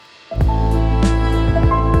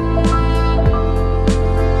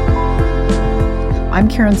I'm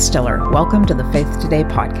Karen Stiller. Welcome to the Faith Today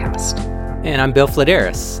podcast. And I'm Bill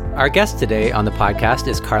Flederis. Our guest today on the podcast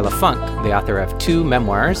is Carla Funk, the author of two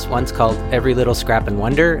memoirs. One's called Every Little Scrap and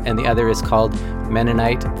Wonder, and the other is called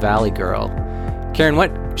Mennonite Valley Girl. Karen,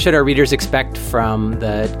 what should our readers expect from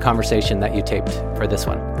the conversation that you taped for this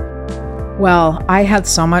one? Well, I had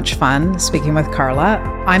so much fun speaking with Carla.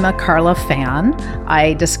 I'm a Carla fan.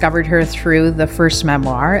 I discovered her through the first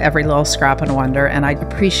memoir, Every Little Scrap and Wonder, and I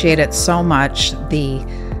appreciate it so much, the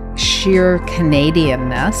sheer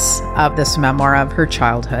Canadianness of this memoir of her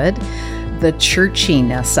childhood, the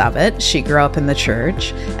churchiness of it. She grew up in the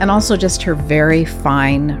church, and also just her very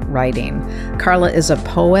fine writing. Carla is a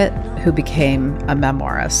poet who became a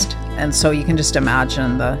memoirist. And so you can just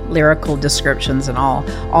imagine the lyrical descriptions and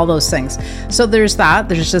all those things. So there's that.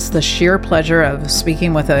 There's just the sheer pleasure of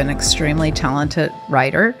speaking with an extremely talented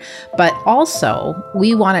writer. But also,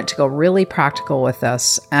 we want it to go really practical with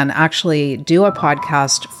this and actually do a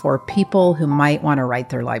podcast for people who might want to write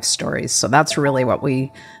their life stories. So that's really what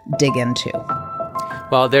we dig into.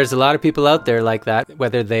 Well, there's a lot of people out there like that,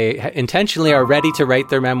 whether they intentionally are ready to write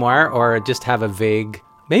their memoir or just have a vague,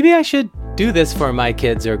 maybe I should do this for my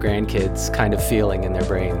kids or grandkids kind of feeling in their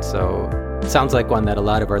brain. So it sounds like one that a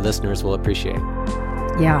lot of our listeners will appreciate.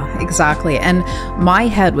 Yeah, exactly. And my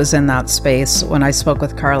head was in that space when I spoke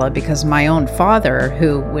with Carla because my own father,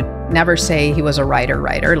 who would never say he was a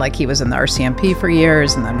writer, like he was in the RCMP for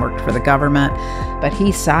years and then worked for the government, but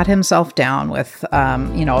he sat himself down with,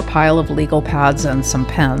 a pile of legal pads and some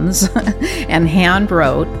pens and hand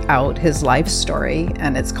wrote out his life story.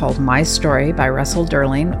 And it's called My Story by Russell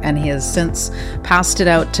Durling. And he has since passed it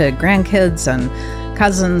out to grandkids and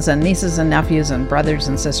cousins and nieces and nephews and brothers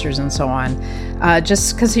and sisters and so on,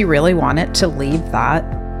 just because he really wanted to leave that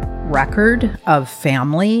record of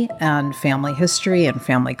family and family history and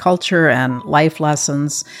family culture and life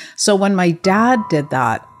lessons. So when my dad did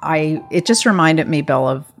that, it just reminded me, Bill,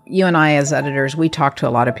 of you and I as editors. We talk to a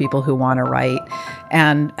lot of people who want to write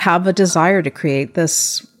and have a desire to create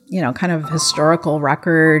this kind of historical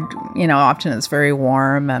record. Often it's very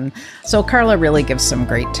warm. And so Carla really gives some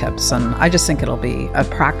great tips. And I just think it'll be a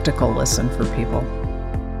practical listen for people.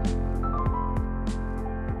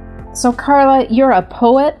 So Carla, you're a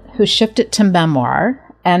poet who shifted to memoir.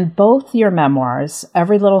 And both your memoirs,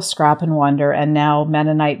 Every Little Scrap and Wonder and now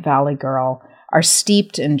Mennonite Valley Girl, are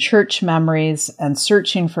steeped in church memories and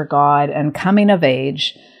searching for God and coming of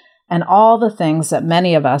age and all the things that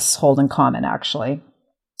many of us hold in common, actually.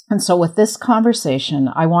 And so with this conversation,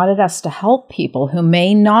 I wanted us to help people who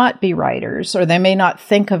may not be writers or they may not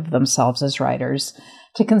think of themselves as writers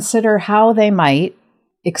to consider how they might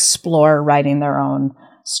explore writing their own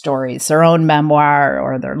stories, their own memoir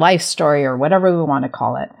or their life story or whatever we want to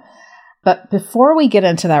call it. But before we get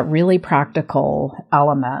into that really practical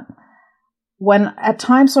element, at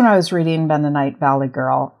times when I was reading Mennonite Valley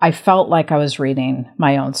Girl, I felt like I was reading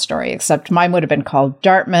my own story, except mine would have been called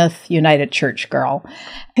Dartmouth United Church Girl.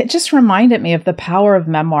 It just reminded me of the power of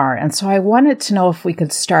memoir. And so I wanted to know if we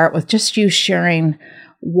could start with just you sharing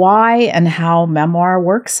why and how memoir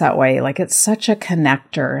works that way. Like it's such a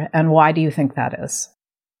connector. And why do you think that is?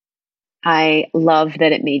 I love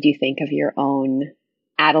that it made you think of your own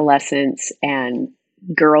adolescence and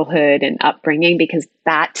girlhood and upbringing, because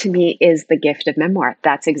that to me is the gift of memoir.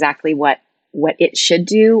 That's exactly what it should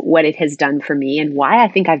do, what it has done for me, and why I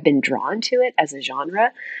think I've been drawn to it as a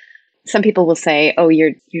genre. Some people will say, oh,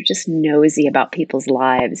 you're just nosy about people's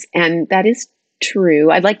lives. And that is true.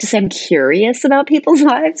 I'd like to say I'm curious about people's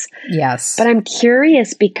lives. Yes. But I'm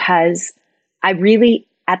curious because I really,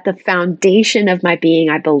 at the foundation of my being,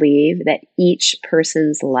 I believe that each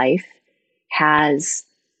person's life has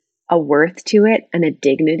a worth to it and a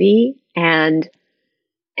dignity and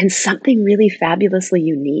something really fabulously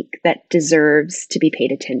unique that deserves to be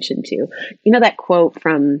paid attention to. You know that quote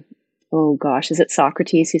from, oh gosh, is it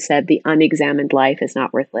Socrates who said, the unexamined life is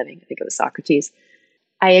not worth living? I think it was Socrates.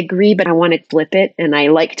 I agree, but I want to flip it. And I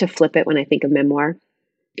like to flip it when I think of memoir.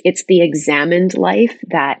 It's the examined life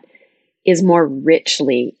that is more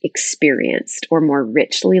richly experienced or more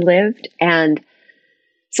richly lived. And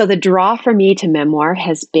so the draw for me to memoir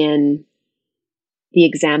has been the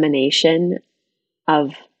examination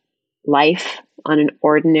of life on an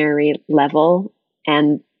ordinary level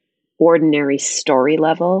and ordinary story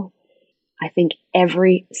level. I think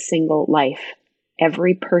every single life,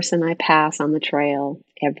 every person I pass on the trail,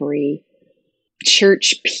 every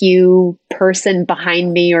church pew person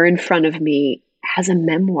behind me or in front of me has a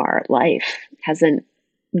memoir life, has a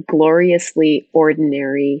gloriously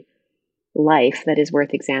ordinary life that is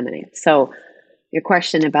worth examining. So your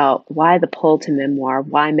question about why the pull to memoir,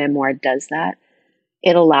 why memoir does that,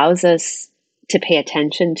 it allows us to pay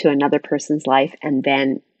attention to another person's life, and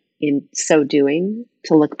then in so doing,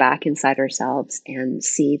 to look back inside ourselves and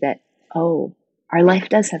see that, oh, our life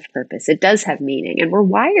does have purpose. It does have meaning, and we're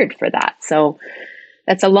wired for that. So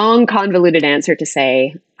that's a long, convoluted answer to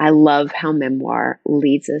say, I love how memoir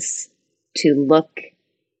leads us to look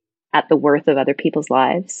at the worth of other people's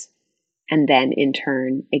lives and then in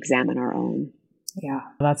turn examine our own. Yeah,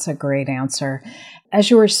 that's a great answer. As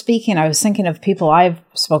you were speaking, I was thinking of people I've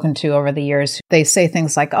spoken to over the years. They say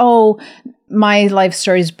things like, oh, my life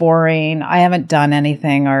story is boring. I haven't done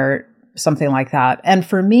anything or something like that. And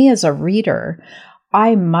for me as a reader,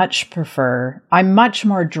 I'm much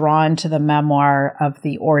more drawn to the memoir of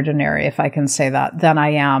the ordinary, if I can say that, than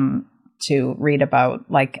I am to read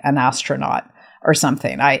about like an astronaut or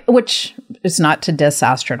something. Which is not to diss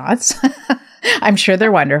astronauts. I'm sure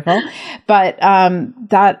they're wonderful. But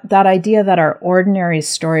that idea that our ordinary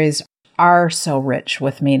stories are so rich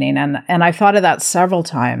with meaning. And I thought of that several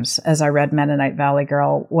times as I read Mennonite Valley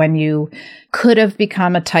Girl, when you could have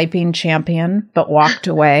become a typing champion, but walked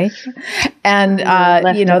away. And,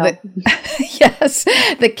 yes,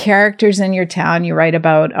 the characters in your town, you write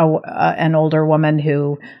about an older woman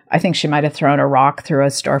who, I think she might have thrown a rock through a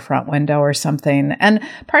storefront window or something. And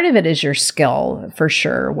part of it is your skill, for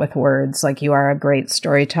sure, with words. Like, you are a great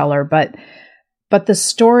storyteller, but the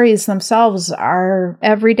stories themselves are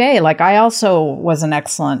everyday. Like, I also was an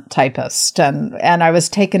excellent typist, and I was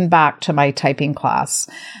taken back to my typing class.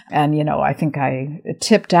 And, I think I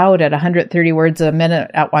tipped out at 130 words a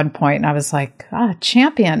minute at one point, and I was like,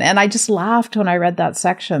 champion. And I just laughed when I read that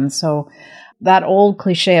section. So that old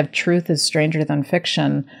cliche of truth is stranger than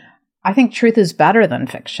fiction, I think truth is better than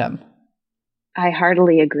fiction. I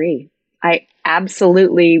heartily agree. I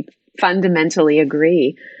absolutely, fundamentally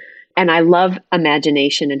agree. And I love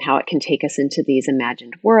imagination and how it can take us into these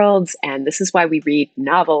imagined worlds. And this is why we read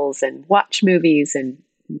novels and watch movies and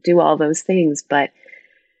do all those things. But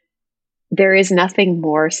there is nothing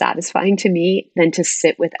more satisfying to me than to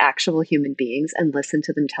sit with actual human beings and listen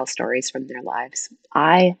to them tell stories from their lives.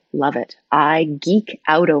 I love it. I geek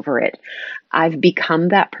out over it. I've become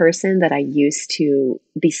that person that I used to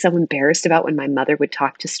be so embarrassed about when my mother would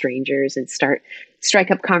talk to strangers and strike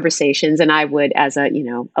up conversations. And I would, as a,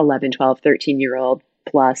 11, 12, 13-year-old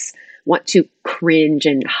plus, want to cringe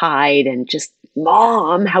and hide and just,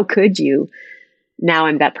 Mom, how could you? Now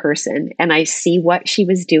I'm that person, and I see what she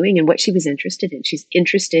was doing and what she was interested in. She's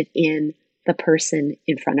interested in the person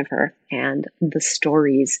in front of her and the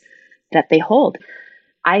stories that they hold.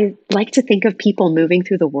 I like to think of people moving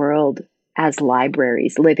through the world as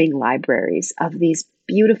libraries, living libraries of these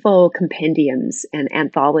beautiful compendiums and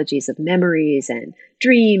anthologies of memories and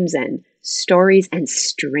dreams and stories and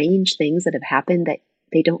strange things that have happened that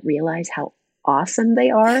they don't realize how awesome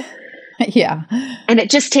they are. Yeah. And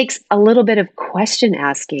it just takes a little bit of question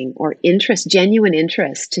asking or interest, genuine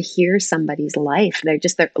interest, to hear somebody's life. Their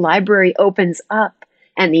library opens up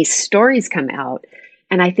and these stories come out.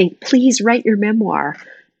 And I think, please write your memoir.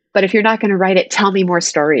 But if you're not going to write it, tell me more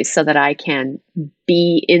stories so that I can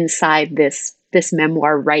be inside this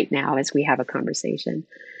memoir right now as we have a conversation.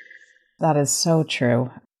 That is so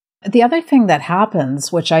true. The other thing that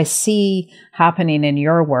happens, which I see happening in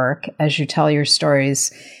your work as you tell your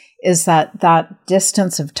stories, is that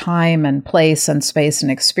distance of time and place and space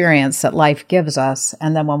and experience that life gives us.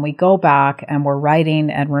 And then when we go back and we're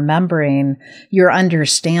writing and remembering, you're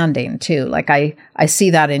understanding too. Like I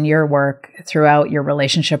see that in your work throughout your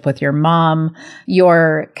relationship with your mom.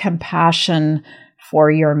 Your compassion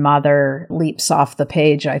for your mother leaps off the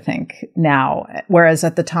page, I think, now. Whereas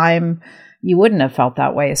at the time, you wouldn't have felt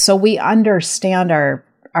that way. So we understand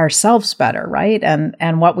ourselves better, right?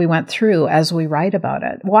 And what we went through as we write about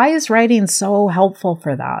it. Why is writing so helpful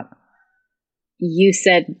for that? You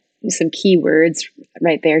said some key words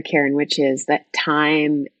right there, Karen, which is that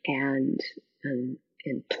time and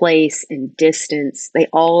place and distance, they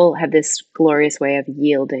all have this glorious way of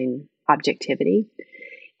yielding objectivity.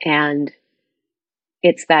 And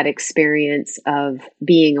it's that experience of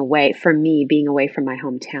being away, for me, being away from my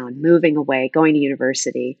hometown, moving away, going to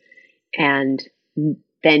university, and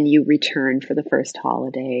then you return for the first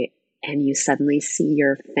holiday and you suddenly see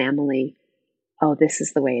your family. Oh, this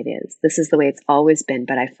is the way it is. This is the way it's always been,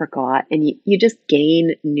 but I forgot. And you just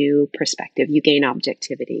gain new perspective. You gain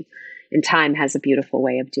objectivity. And time has a beautiful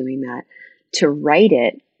way of doing that. To write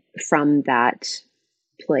it from that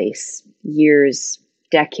place years,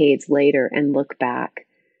 decades later and look back,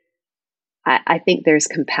 I think there's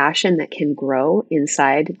compassion that can grow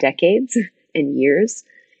inside decades and years,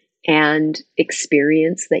 and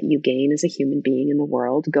experience that you gain as a human being in the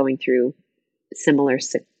world, going through similar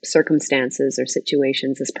circumstances or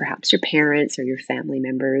situations as perhaps your parents or your family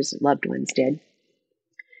members, loved ones did.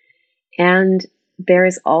 And there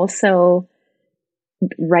is also,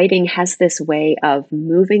 writing has this way of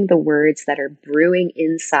moving the words that are brewing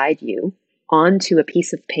inside you onto a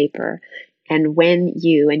piece of paper. And when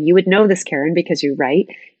you, and you would know this, Karen, because you write,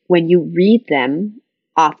 when you read them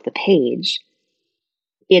off the page,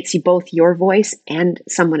 it's both your voice and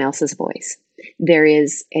someone else's voice. There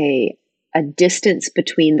is a distance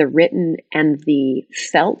between the written and the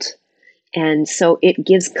felt. And so it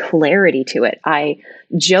gives clarity to it. I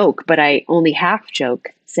joke, but I only half joke,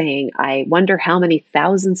 saying, I wonder how many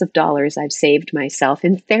thousands of dollars I've saved myself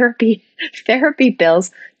in therapy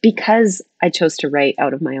bills because I chose to write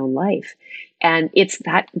out of my own life. And it's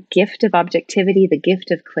that gift of objectivity, the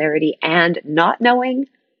gift of clarity, and not knowing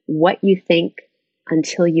what you think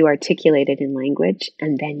until you articulate it in language.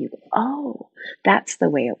 And then you go, oh, that's the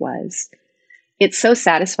way it was. It's so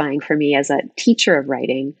satisfying for me as a teacher of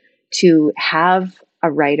writing to have a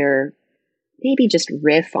writer maybe just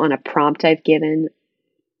riff on a prompt I've given,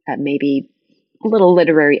 maybe a little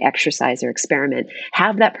literary exercise or experiment,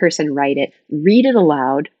 have that person write it, read it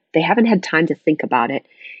aloud. They haven't had time to think about it.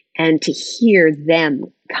 And to hear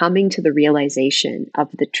them coming to the realization of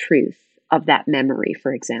the truth of that memory,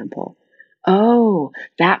 for example. Oh,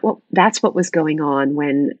 that's what was going on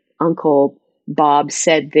when Uncle Bob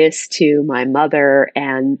said this to my mother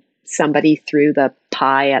and somebody threw the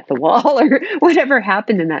pie at the wall or whatever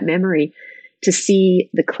happened in that memory, to see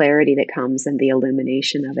the clarity that comes and the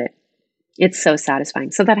illumination of it. It's so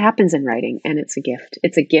satisfying. So that happens in writing, and it's a gift.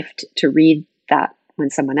 It's a gift to read that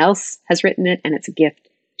when someone else has written it, and it's a gift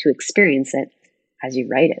to experience it as you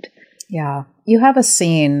write it. Yeah. You have a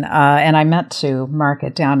scene, and I meant to mark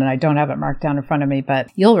it down, and I don't have it marked down in front of me,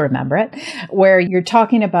 but you'll remember it, where you're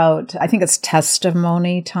talking about, I think it's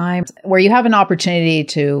testimony time, where you have an opportunity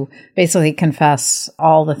to basically confess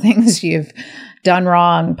all the things you've done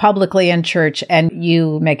wrong publicly in church, and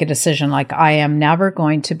you make a decision like, I am never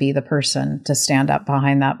going to be the person to stand up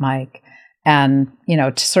behind that mic and,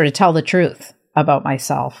 to sort of tell the truth about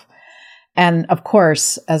myself. And of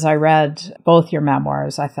course, as I read both your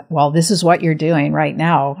memoirs, I thought, well, this is what you're doing right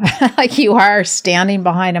now. Like, you are standing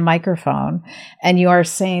behind a microphone and you are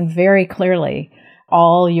saying very clearly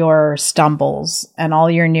all your stumbles and all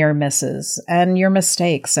your near misses and your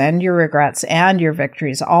mistakes and your regrets and your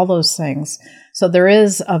victories, all those things. So there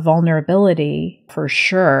is a vulnerability for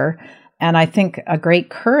sure. And I think a great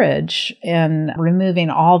courage in removing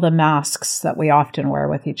all the masks that we often wear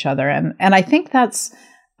with each other. And I think that's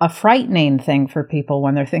a frightening thing for people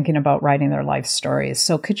when they're thinking about writing their life stories.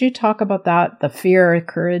 So could you talk about that, the fear,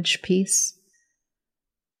 courage piece?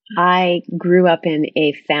 I grew up in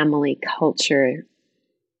a family culture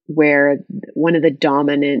where one of the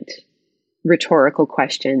dominant rhetorical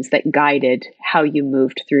questions that guided how you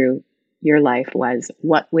moved through your life was,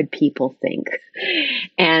 what would people think?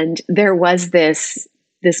 And there was this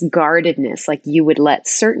guardedness, like you would let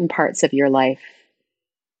certain parts of your life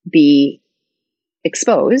be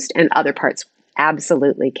exposed and other parts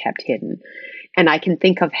absolutely kept hidden. And I can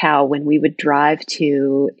think of how when we would drive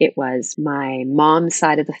to, it was my mom's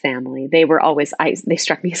side of the family, they were always, they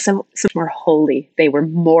struck me so more holy. They were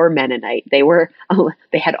more Mennonite. They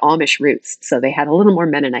had Amish roots, so they had a little more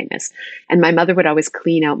Mennoniteness. And my mother would always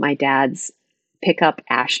clean out my dad's pickup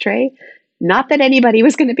ashtray. Not that anybody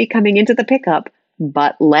was going to be coming into the pickup,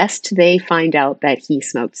 but lest they find out that he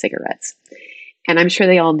smoked cigarettes. And I'm sure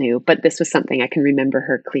they all knew, but this was something I can remember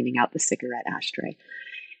her cleaning out the cigarette ashtray.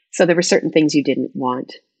 So there were certain things you didn't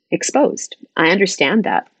want exposed. I understand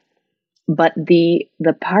that. But the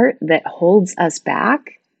part that holds us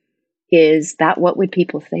back is that what would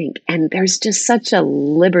people think? And there's just such a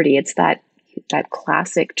liberty. It's that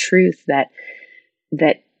classic truth that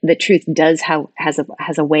the truth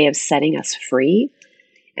has a way of setting us free.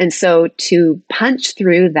 And so to punch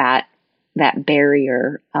through that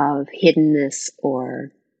barrier of hiddenness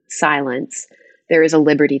or silence, there is a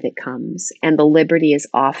liberty that comes. And the liberty is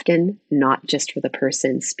often not just for the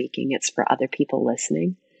person speaking, it's for other people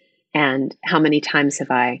listening. And how many times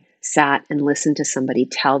have I sat and listened to somebody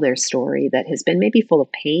tell their story that has been maybe full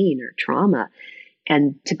of pain or trauma,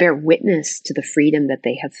 and to bear witness to the freedom that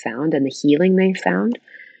they have found and the healing they've found.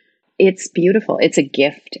 It's beautiful. It's a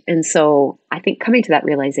gift. And so I think coming to that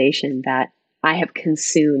realization that I have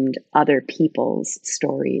consumed other people's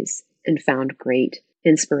stories and found great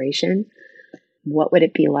inspiration. What would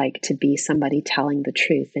it be like to be somebody telling the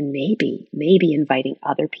truth and maybe inviting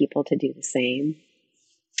other people to do the same?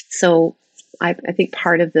 So I think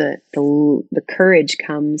part of the courage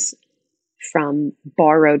comes from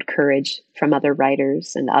borrowed courage from other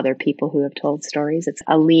writers and other people who have told stories. It's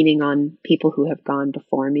a leaning on people who have gone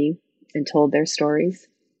before me and told their stories.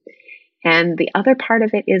 And the other part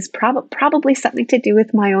of it is probably something to do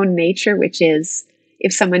with my own nature, which is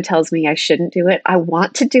if someone tells me I shouldn't do it, I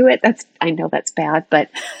want to do it. I know that's bad, but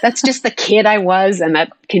that's just the kid I was, and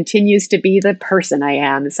that continues to be the person I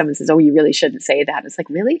am. And someone says, "Oh, you really shouldn't say that." It's like,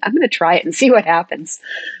 really? I'm going to try it and see what happens.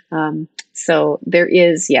 So there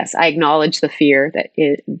is, yes, I acknowledge the fear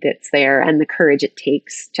that's there and the courage it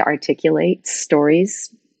takes to articulate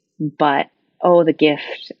stories. But, the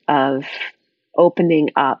gift of opening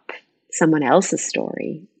up someone else's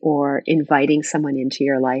story or inviting someone into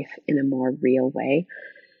your life in a more real way,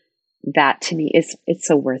 that to me it's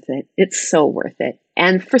so worth it. It's so worth it.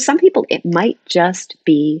 And for some people, it might just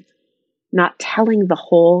be not telling the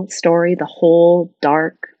whole story, the whole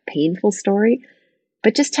dark, painful story,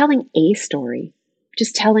 but just telling a story,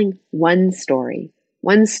 just telling one story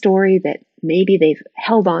that maybe they've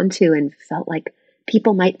held on to and felt like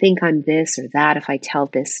people might think I'm this or that if I tell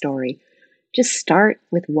this story. Just start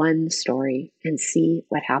with one story and see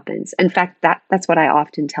what happens. In fact, that's what I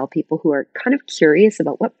often tell people who are kind of curious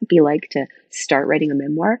about what it would be like to start writing a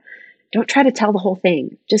memoir. Don't try to tell the whole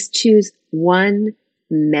thing. Just choose one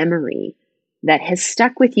memory that has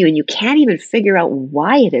stuck with you and you can't even figure out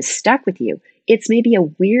why it has stuck with you. It's maybe a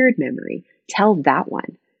weird memory. Tell that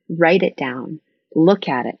one. Write it down. Look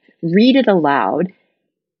at it. Read it aloud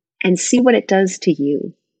and see what it does to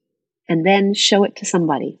you. And then show it to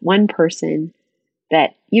somebody, one person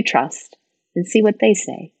that you trust, and see what they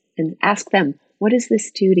say. And ask them, what does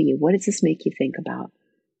this do to you? What does this make you think about?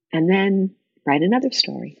 And then write another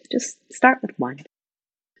story. Just start with one.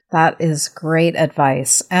 That is great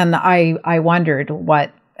advice. And I wondered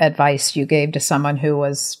what advice you gave to someone who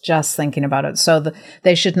was just thinking about it. So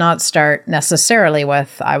they should not start necessarily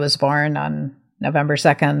with, I was born on November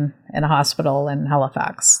 2nd in a hospital in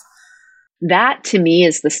Halifax. That to me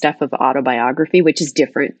is the stuff of autobiography, which is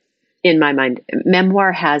different in my mind.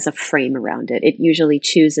 Memoir has a frame around it. It usually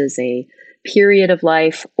chooses a period of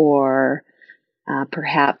life or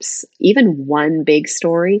perhaps even one big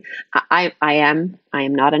story. I am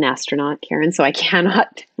not an astronaut, Karen, so I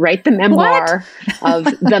cannot write the memoir of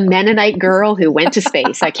the Mennonite girl who went to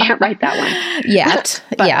space. I can't write that one. Yet.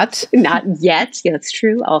 Not yet. Yeah, that's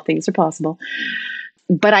true. All things are possible.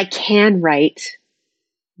 But I can write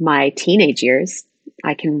my teenage years.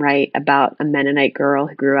 I can write about a Mennonite girl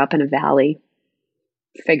who grew up in a valley,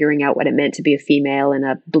 figuring out what it meant to be a female in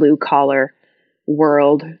a blue collar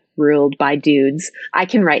world ruled by dudes. I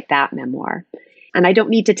can write that memoir. And I don't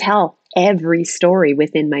need to tell every story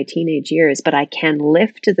within my teenage years, but I can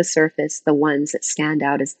lift to the surface the ones that stand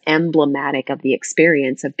out as emblematic of the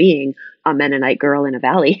experience of being a Mennonite girl in a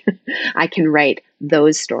valley. I can write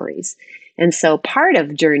those stories. And so part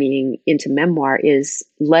of journeying into memoir is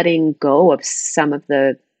letting go of some of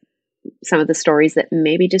the stories that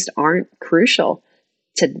maybe just aren't crucial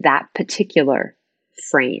to that particular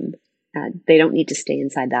frame. They don't need to stay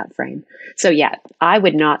inside that frame. So yeah, I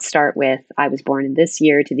would not start with, I was born in this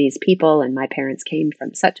year to these people and my parents came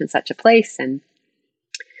from such and such a place and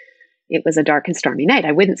it was a dark and stormy night.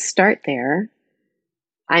 I wouldn't start there.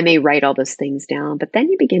 I may write all those things down, but then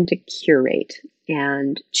you begin to curate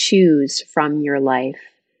and choose from your life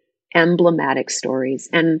emblematic stories.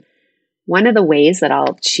 And one of the ways that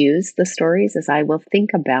I'll choose the stories is I will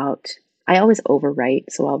think about, I always overwrite.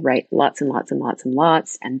 So I'll write lots and lots and lots and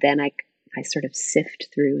lots. And then I sort of sift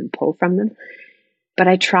through and pull from them. But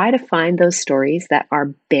I try to find those stories that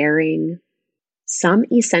are bearing some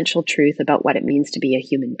essential truth about what it means to be a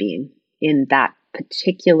human being in that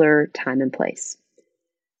particular time and place.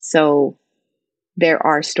 So there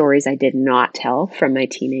are stories I did not tell from my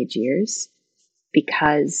teenage years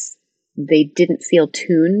because they didn't feel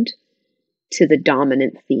tuned to the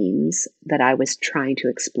dominant themes that I was trying to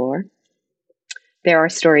explore. There are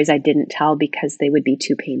stories I didn't tell because they would be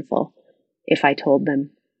too painful. If I told them,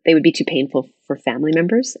 they would be too painful for family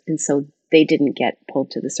members. And so they didn't get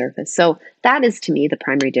pulled to the surface. So that is to me the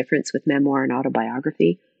primary difference with memoir and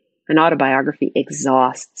autobiography. An autobiography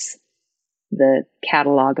exhausts the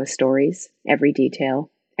catalog of stories, every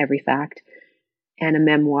detail, every fact. And a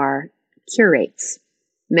memoir curates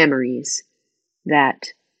memories that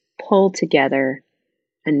pull together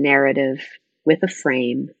a narrative with a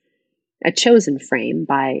frame, a chosen frame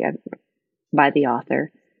by the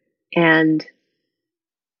author, and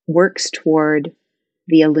works toward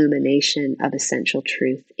the illumination of essential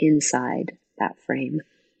truth inside that frame.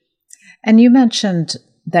 And you mentioned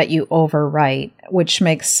that you overwrite, which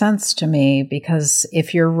makes sense to me because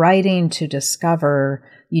if you're writing to discover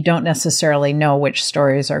you don't necessarily know which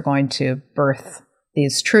stories are going to birth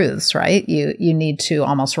these truths, right? You need to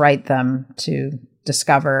almost write them to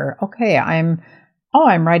discover, okay, I'm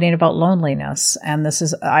writing about loneliness, and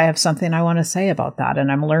I have something I want to say about that, and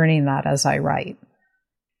I'm learning that as I write.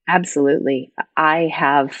 Absolutely. I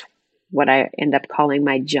have what I end up calling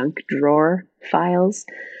my junk drawer files.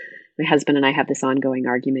 My husband and I have this ongoing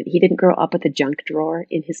argument. He didn't grow up with a junk drawer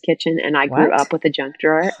in his kitchen, and I grew up with a junk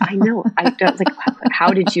drawer. I know. I was like,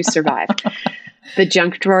 how did you survive? The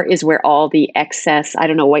junk drawer is where all the excess, I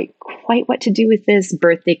don't know quite what to do with this,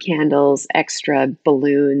 birthday candles, extra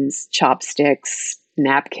balloons, chopsticks,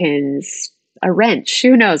 napkins, a wrench,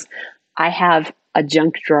 who knows? I have a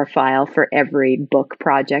junk drawer file for every book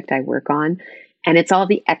project I work on. And it's all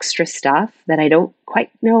the extra stuff that I don't quite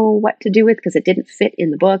know what to do with because it didn't fit in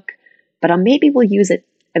the book, but maybe we'll use it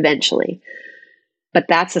eventually. But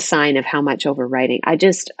that's a sign of how much overwriting.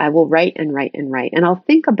 I will write and write and write. And I'll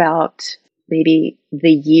think about maybe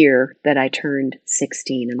the year that I turned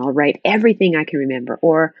 16, and I'll write everything I can remember,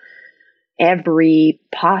 or every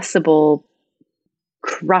possible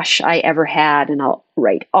crush I ever had, and I'll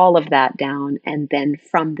write all of that down. And then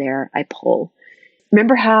from there, I pull.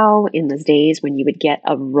 Remember how in those days when you would get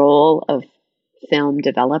a roll of film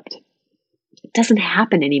developed? It doesn't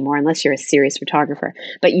happen anymore unless you're a serious photographer,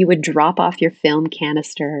 but you would drop off your film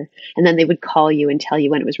canister and then they would call you and tell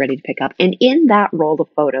you when it was ready to pick up. And in that roll of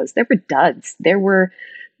photos, there were duds. There were,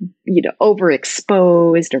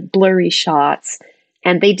 overexposed or blurry shots,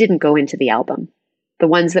 and they didn't go into the album. The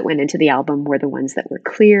ones that went into the album were the ones that were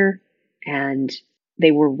clear, and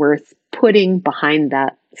they were worth putting behind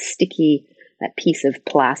that piece of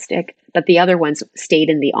plastic. But the other ones stayed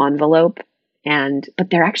in the envelope. But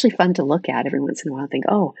they're actually fun to look at every once in a while. Think,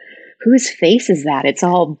 oh, whose face is that? It's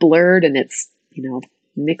all blurred and it's,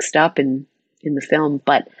 mixed up in the film.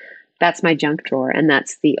 But that's my junk drawer. And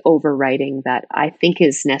that's the overwriting that I think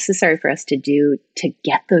is necessary for us to do to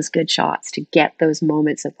get those good shots, to get those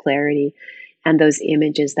moments of clarity and those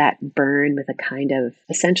images that burn with a kind of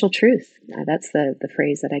essential truth. That's the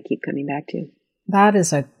phrase that I keep coming back to. That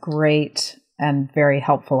is a great and very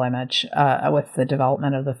helpful image with the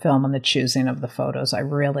development of the film and the choosing of the photos. I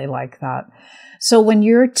really like that. So when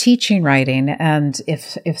you're teaching writing, and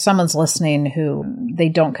if someone's listening who they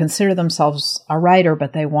don't consider themselves a writer,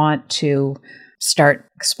 but they want to start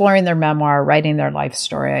exploring their memoir, writing their life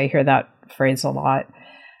story, I hear that phrase a lot.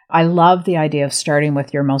 I love the idea of starting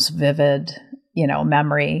with your most vivid,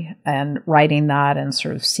 memory and writing that and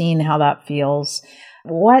sort of seeing how that feels.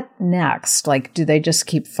 What next? Like, do they just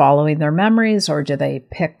keep following their memories, or do they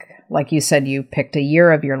pick, like you said, you picked a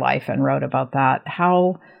year of your life and wrote about that?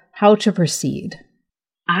 How to proceed?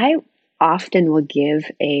 I often will give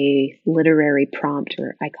a literary prompt,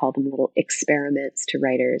 or I call them little experiments to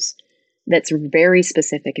writers, that's very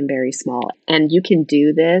specific and very small. And you can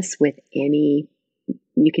do this with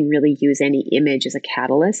you can really use any image as a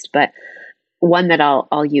catalyst, but one that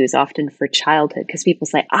I'll use often for childhood, because people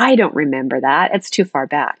say, I don't remember that. It's too far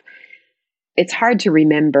back. It's hard to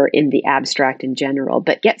remember in the abstract in general,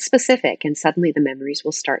 but get specific and suddenly the memories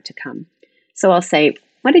will start to come. So I'll say,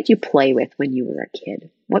 what did you play with when you were a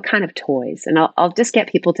kid? What kind of toys? And I'll just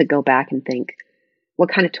get people to go back and think what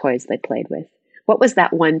kind of toys they played with. What was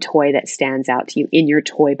that one toy that stands out to you in your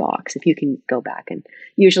toy box? If you can go back, and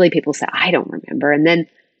usually people say, I don't remember. And then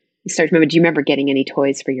you start to remember, do you remember getting any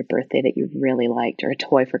toys for your birthday that you really liked, or a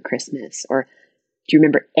toy for Christmas? Or do you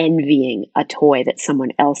remember envying a toy that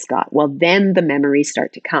someone else got? Well, then the memories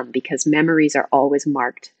start to come, because memories are always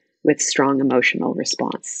marked with strong emotional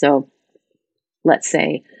response. So let's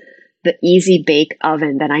say the Easy Bake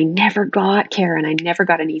Oven that I never got, Karen. I never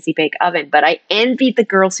got an Easy Bake Oven, but I envied the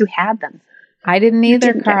girls who had them. I didn't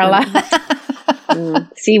either, Carla.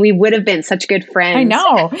 See, we would have been such good friends. I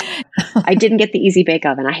know. I didn't get the Easy Bake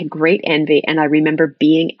Oven. I had great envy. And I remember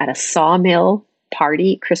being at a sawmill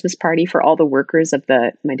party, Christmas party for all the workers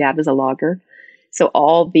my dad was a logger. So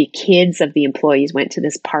all the kids of the employees went to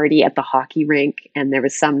this party at the hockey rink. And there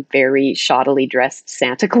was some very shoddily dressed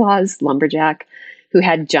Santa Claus lumberjack who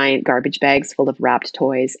had giant garbage bags full of wrapped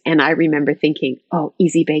toys. And I remember thinking, oh,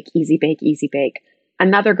 Easy Bake, Easy Bake, Easy Bake.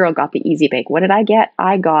 Another girl got the Easy Bake. What did I get?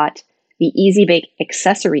 I got the Easy Bake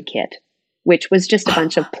accessory kit, which was just a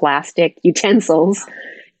bunch of plastic utensils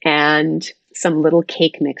and some little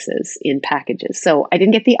cake mixes in packages. So I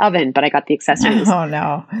didn't get the oven, but I got the accessories. Oh,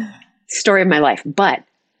 no. Story of my life. But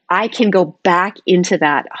I can go back into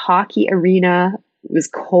that hockey arena. It was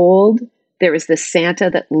cold. There was this Santa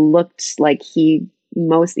that looked like he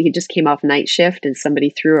he just came off night shift and somebody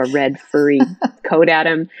threw a red furry coat at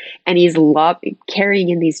him, and he's carrying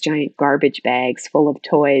in these giant garbage bags full of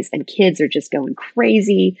toys, and kids are just going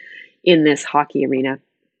crazy in this hockey arena.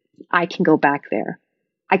 I can go back there.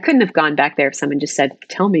 I couldn't have gone back there if someone just said,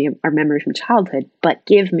 tell me our memory from childhood, but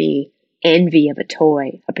give me envy of a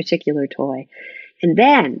toy, a particular toy. And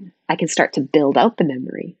then I can start to build out the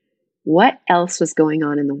memory. What else was going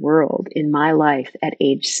on in the world in my life at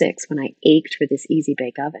age 6 when I ached for this Easy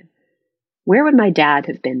Bake Oven? Where would my dad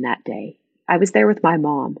have been that day? I was there with my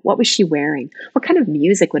mom. What was she wearing? What kind of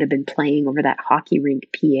music would have been playing over that hockey rink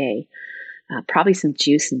PA? Probably some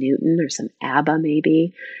Juice Newton or some ABBA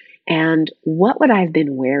maybe. And what would I have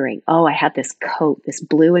been wearing? Oh, I had this coat, this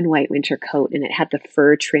blue and white winter coat, and it had the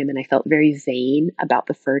fur trim, and I felt very vain about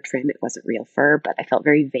the fur trim. It wasn't real fur, but I felt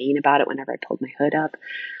very vain about it whenever I pulled my hood up.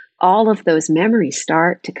 All of those memories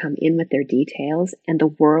start to come in with their details, and the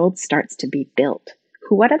world starts to be built.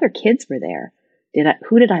 What other kids were there?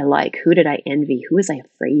 Who did I like? Who did I envy? Who was I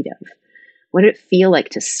afraid of? What did it feel like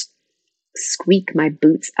to squeak my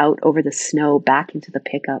boots out over the snow back into the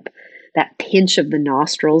pickup? That pinch of the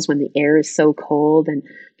nostrils when the air is so cold, and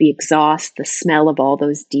the exhaust, the smell of all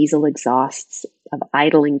those diesel exhausts of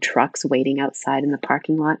idling trucks waiting outside in the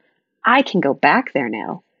parking lot. I can go back there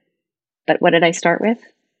now. But what did I start with?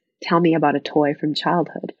 Tell me about a toy from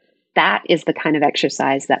childhood. That is the kind of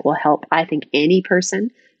exercise that will help, I think, any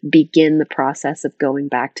person begin the process of going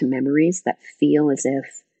back to memories that feel as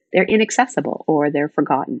if they're inaccessible or they're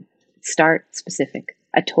forgotten. Start specific.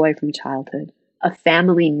 A toy from childhood. A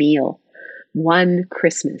family meal, one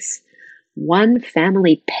Christmas, one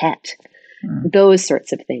family pet, those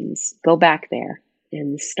sorts of things. Go back there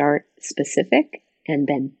and start specific, and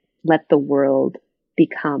then let the world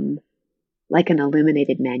become like an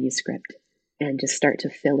illuminated manuscript and just start to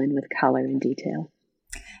fill in with color and detail.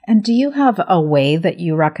 And do you have a way that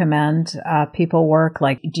you recommend people work?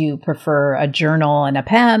 Like, do you prefer a journal and a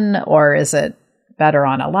pen, or is it better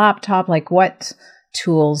on a laptop? Like, what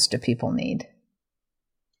tools do people need?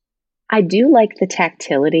 I do like the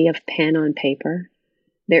tactility of pen on paper.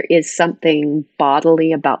 There is something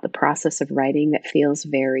bodily about the process of writing that feels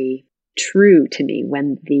very true to me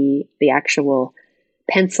when the actual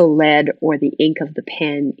pencil lead or the ink of the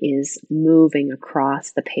pen is moving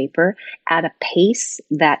across the paper at a pace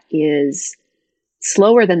that is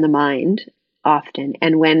slower than the mind often.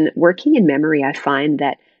 And when working in memory, I find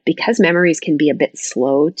that because memories can be a bit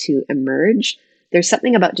slow to emerge, there's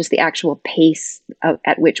something about just the actual pace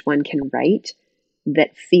at which one can write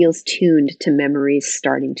that feels tuned to memories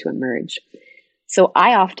starting to emerge. So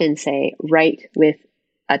I often say, write with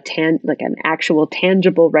like an actual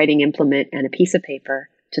tangible writing implement and a piece of paper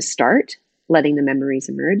to start, letting the memories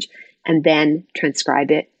emerge, and then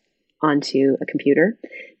transcribe it onto a computer,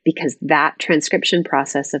 because that transcription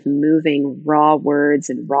process of moving raw words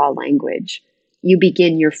and raw language, you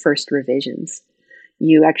begin your first revisions.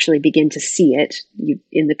 You actually begin to see it.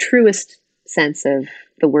 In the truest sense of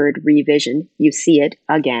the word revision, you see it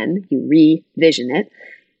again, you revision it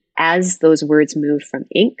as those words move from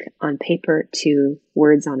ink on paper to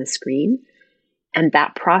words on a screen. And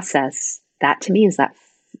that process, that to me is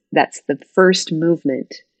that's the first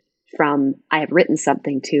movement from I have written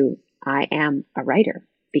something to I am a writer,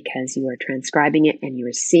 because you are transcribing it and you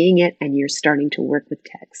are seeing it and you're starting to work with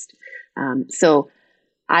text. So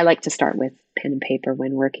I like to start with pen and paper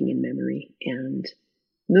when working in memory, and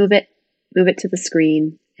move it to the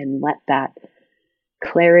screen and let that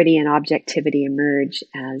clarity and objectivity emerge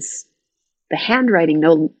as the handwriting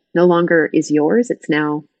no longer is yours. It's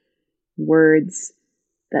now words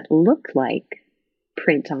that look like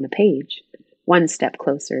print on a page, one step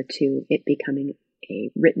closer to it becoming a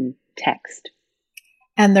written text.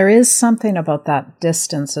 And there is something about that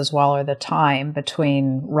distance as well, or the time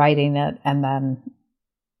between writing it and then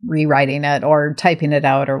rewriting it or typing it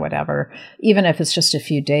out or whatever. Even if it's just a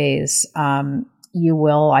few days, you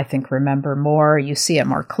will, I think, remember more. You see it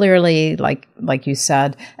more clearly, like you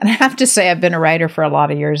said. And I have to say, I've been a writer for a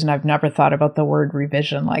lot of years, and I've never thought about the word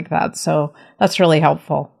revision like that. So that's really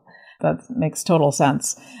helpful. That makes total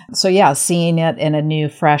sense. So yeah, seeing it in a new,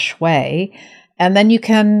 fresh way. And then you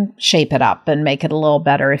can shape it up and make it a little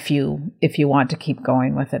better if you want to keep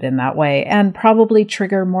going with it in that way, and probably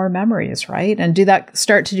trigger more memories, right? And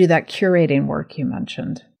start to do that curating work you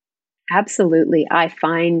mentioned. Absolutely. I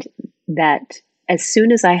find that as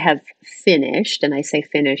soon as I have finished, and I say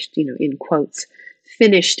finished, in quotes,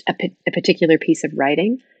 finished a particular piece of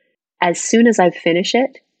writing, as soon as I finish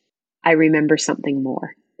it, I remember something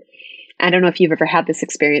more. I don't know if you've ever had this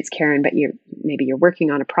experience, Karen, but maybe you're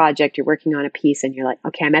working on a project, you're working on a piece, and you're like,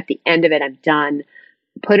 okay, I'm at the end of it, I'm done.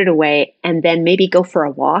 put it away, and then maybe go for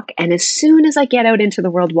a walk. And as soon as I get out into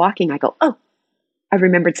the world walking, I go, oh, I've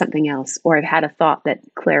remembered something else, or I've had a thought that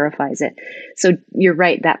clarifies it. So you're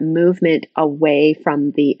right, that movement away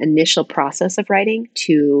from the initial process of writing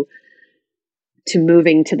to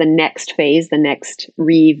moving to the next phase, the next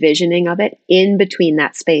revisioning of it. In between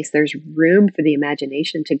that space, there's room for the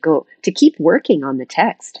imagination to keep working on the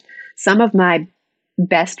text. Some of my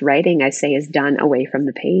best writing, I say, is done away from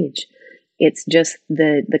the page. It's just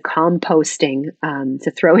the composting,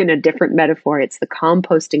 to throw in a different metaphor, it's the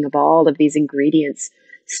composting of all of these ingredients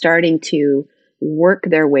starting to work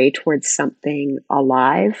their way towards something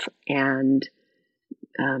alive and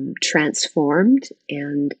transformed.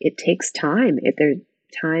 And it takes time. There's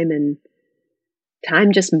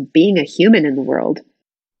time just being a human in the world.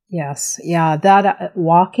 Yes. Yeah. That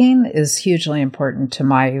walking is hugely important to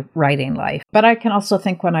my writing life. But I can also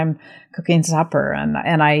think when I'm cooking supper and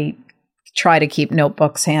I try to keep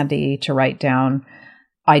notebooks handy to write down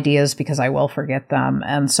ideas because I will forget them.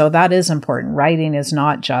 And so that is important. Writing is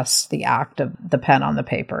not just the act of the pen on the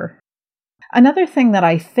paper. Another thing that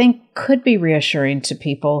I think could be reassuring to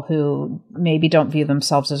people who maybe don't view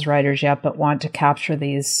themselves as writers yet, but want to capture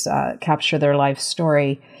their life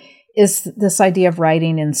story, is this idea of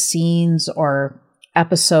writing in scenes or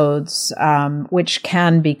episodes, which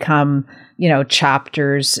can become,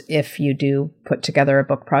 chapters if you do put together a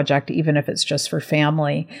book project, even if it's just for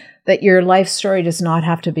family, that your life story does not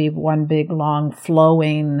have to be one big, long,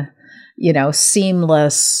 flowing,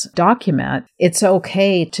 seamless document. It's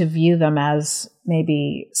okay to view them as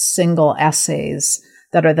maybe single essays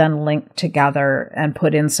that are then linked together and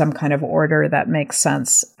put in some kind of order that makes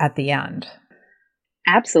sense at the end.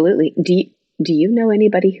 Absolutely. Do you know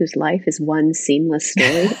anybody whose life is one seamless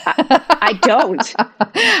story? I don't.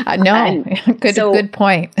 No, good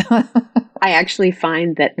point. I actually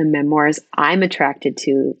find that the memoirs I'm attracted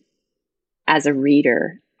to as a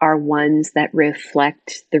reader are ones that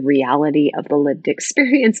reflect the reality of the lived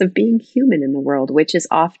experience of being human in the world, which is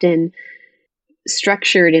often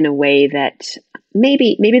structured in a way that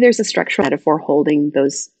maybe there's a structural metaphor holding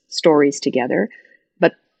those stories together,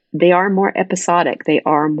 but they are more episodic. They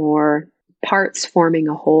are more parts forming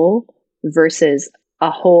a whole versus a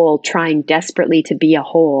whole trying desperately to be a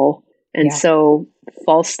whole, and so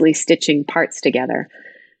falsely stitching parts together.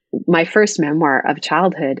 My first memoir of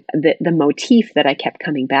childhood, the motif that I kept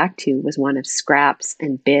coming back to was one of scraps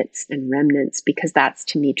and bits and remnants, because that's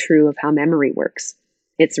to me true of how memory works.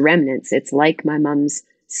 It's remnants. It's like my mom's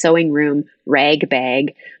sewing room rag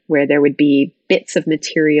bag, where there would be bits of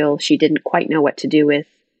material she didn't quite know what to do with,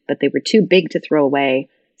 but they were too big to throw away.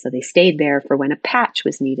 So they stayed there for when a patch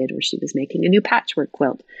was needed, or she was making a new patchwork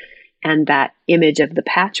quilt. And that image of the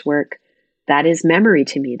patchwork, that is memory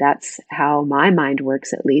to me. That's how my mind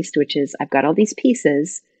works, at least, which is I've got all these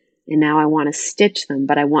pieces and now I want to stitch them,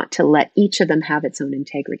 but I want to let each of them have its own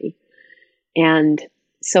integrity. And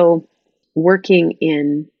so working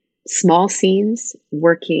in small scenes,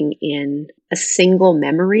 working in a single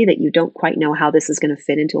memory that you don't quite know how this is going to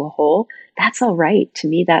fit into a whole, that's all right. To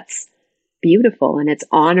me, that's beautiful. And it's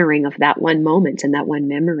honoring of that one moment and that one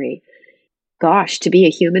memory. Gosh, to be a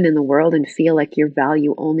human in the world and feel like your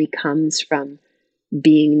value only comes from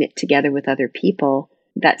being knit together with other people,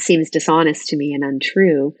 that seems dishonest to me and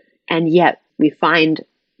untrue. And yet we find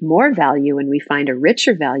more value and we find a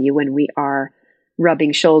richer value when we are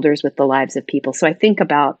rubbing shoulders with the lives of people. So I think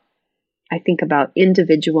about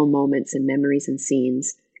individual moments and memories and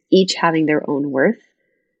scenes, each having their own worth.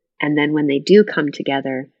 And then when they do come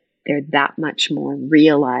together, they're that much more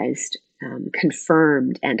realized,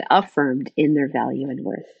 confirmed and affirmed in their value and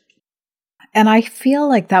worth. And I feel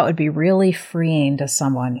like that would be really freeing to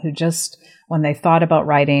someone who just, when they thought about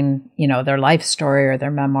writing, their life story or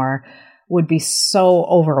their memoir, would be so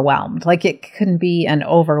overwhelmed. Like it can be an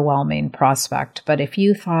overwhelming prospect. But if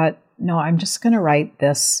you thought, no, I'm just going to write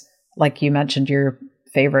this, like you mentioned, your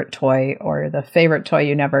favorite toy or the favorite toy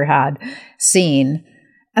you never had scene,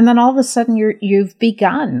 and then all of a sudden you've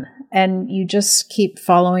begun and you just keep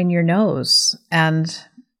following your nose and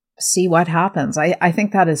see what happens. I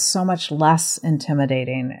think that is so much less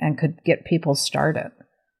intimidating and could get people started.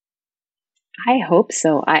 I hope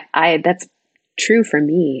so. I that's true for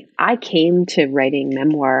me. I came to writing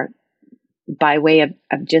memoir by way of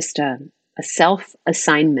just a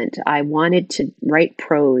self-assignment. I wanted to write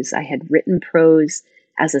prose. I had written prose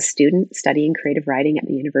as a student studying creative writing at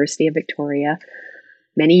the University of Victoria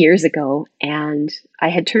many years ago, and I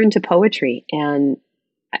had turned to poetry and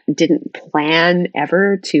didn't plan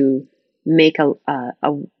ever to make a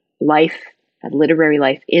literary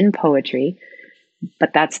life in poetry,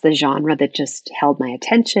 but that's the genre that just held my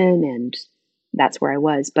attention, and that's where I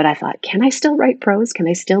was. But I thought, can I still write prose? Can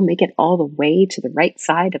I still make it all the way to the right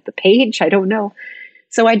side of the page? I don't know.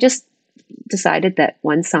 So I just decided that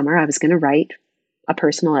one summer I was going to write a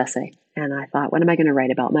personal essay. And I thought, what am I going to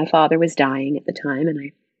write about? My father was dying at the time, and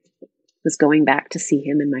I was going back to see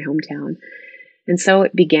him in my hometown. And so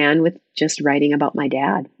it began with just writing about my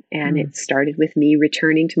dad. And it started with me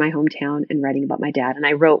returning to my hometown and writing about my dad. And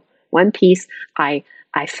I wrote one piece. I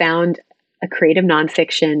found a creative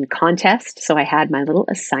nonfiction contest. So I had my little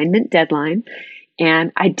assignment deadline,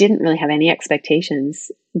 and I didn't really have any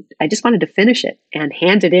expectations. I just wanted to finish it and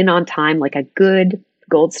hand it in on time like a good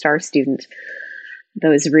gold star student.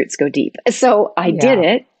 Those roots go deep. So I did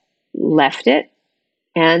it, left it,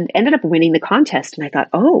 and ended up winning the contest. And I thought,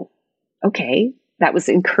 oh, okay, that was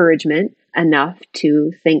encouragement enough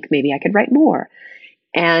to think maybe I could write more.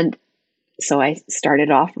 And so I started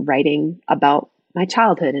off writing about my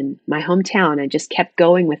childhood and my hometown. I just kept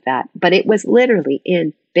going with that. But it was literally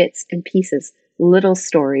in bits and pieces, little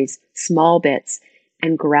stories, small bits.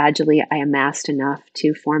 And gradually I amassed enough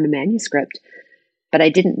to form a manuscript. But I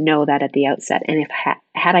didn't know that at the outset. And if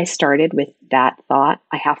had I started with that thought,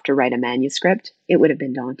 I have to write a manuscript, it would have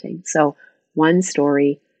been daunting. So one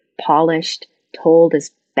story, polished, told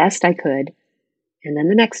as best I could, and then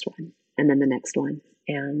the next one, and then the next one.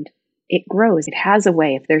 And it grows. It has a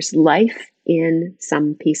way. If there's life in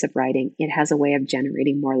some piece of writing, it has a way of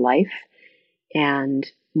generating more life and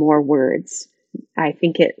more words. I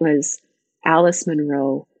think it was Alice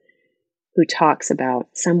Munro who talks about,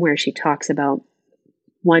 somewhere she talks about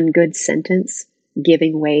one good sentence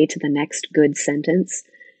giving way to the next good sentence.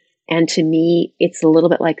 And to me, it's a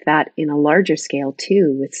little bit like that in a larger scale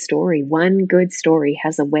too, with story. One good story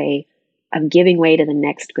has a way of giving way to the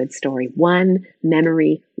next good story. One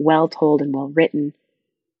memory, well told and well written,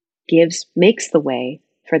 makes the way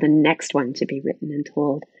for the next one to be written and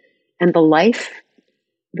told. And the life,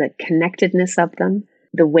 the connectedness of them,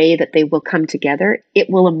 the way that they will come together, it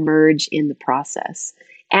will emerge in the process.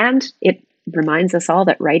 And it reminds us all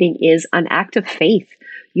that writing is an act of faith.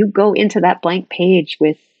 You go into that blank page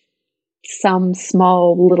with some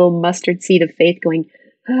small little mustard seed of faith going,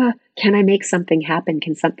 can I make something happen?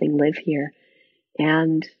 Can something live here?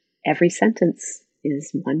 And every sentence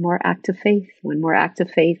is one more act of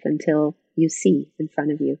faith until you see in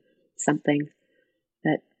front of you something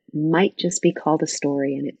that might just be called a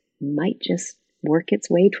story, and it might just work its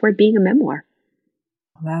way toward being a memoir.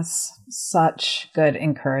 That's such good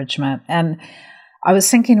encouragement. And I was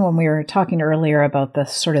thinking when we were talking earlier about the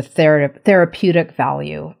sort of therapeutic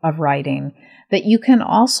value of writing, that you can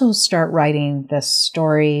also start writing this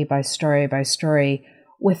story by story by story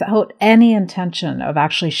without any intention of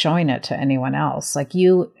actually showing it to anyone else.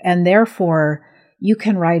 And therefore you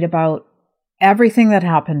can write about everything that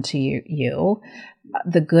happened to you,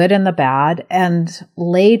 the good and the bad, and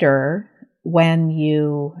later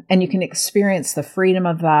you can experience the freedom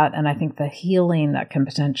of that. And I think the healing that can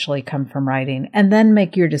potentially come from writing, and then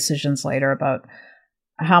make your decisions later about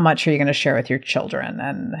how much are you going to share with your children?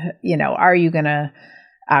 And, are you going to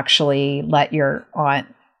actually let your aunt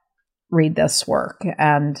read this work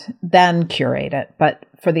and then curate it? But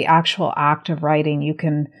for the actual act of writing, you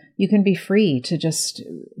can be free to just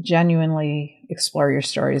genuinely explore your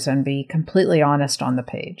stories and be completely honest on the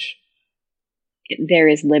page. There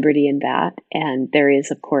is liberty in that. And there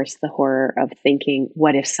is, of course, the horror of thinking,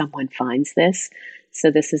 what if someone finds this?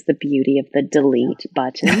 So this is the beauty of the delete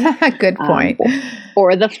button. Good point.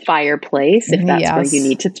 Or the fireplace, if that's where you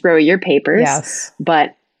need to throw your papers. Yes.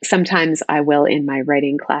 But sometimes I will, in my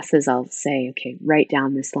writing classes, I'll say, okay, write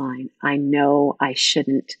down this line. I know I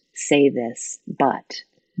shouldn't say this, but...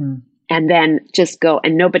 And then just go,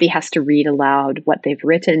 and nobody has to read aloud what they've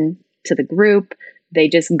written to the group. They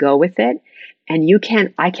just go with it. And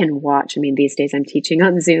I can watch, these days I'm teaching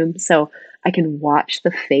on Zoom, so I can watch the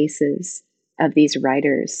faces of these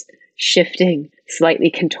writers shifting, slightly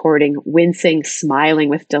contorting, wincing, smiling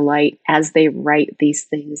with delight as they write these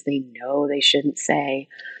things they know they shouldn't say,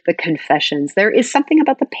 the confessions. There is something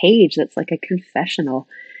about the page that's like a confessional.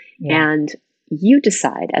 Yeah. And you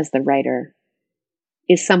decide as the writer,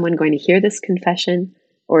 is someone going to hear this confession,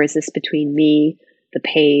 or is this between me, the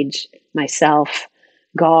page, myself,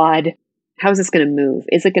 God? How is this going to move?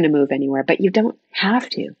 Is it going to move anywhere? But you don't have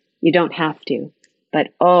to. You don't have to. But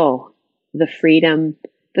the freedom,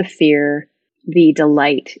 the fear, the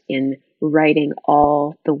delight in writing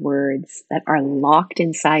all the words that are locked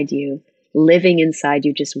inside you, living inside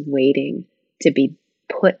you, just waiting to be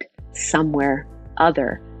put somewhere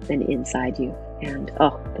other than inside you. And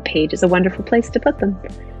the page is a wonderful place to put them.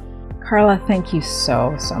 Carla, thank you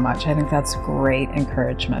so much. I think that's great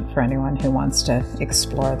encouragement for anyone who wants to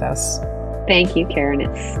explore this. Thank you, Karen.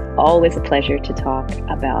 It's always a pleasure to talk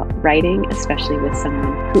about writing, especially with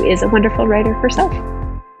someone who is a wonderful writer herself.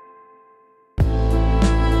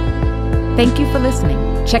 Thank you for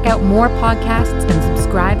listening. Check out more podcasts and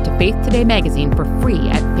subscribe to Faith Today magazine for free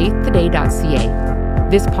at faithtoday.ca.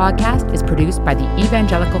 This podcast is produced by the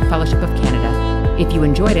Evangelical Fellowship of Canada. If you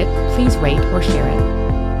enjoyed it, please rate or share it.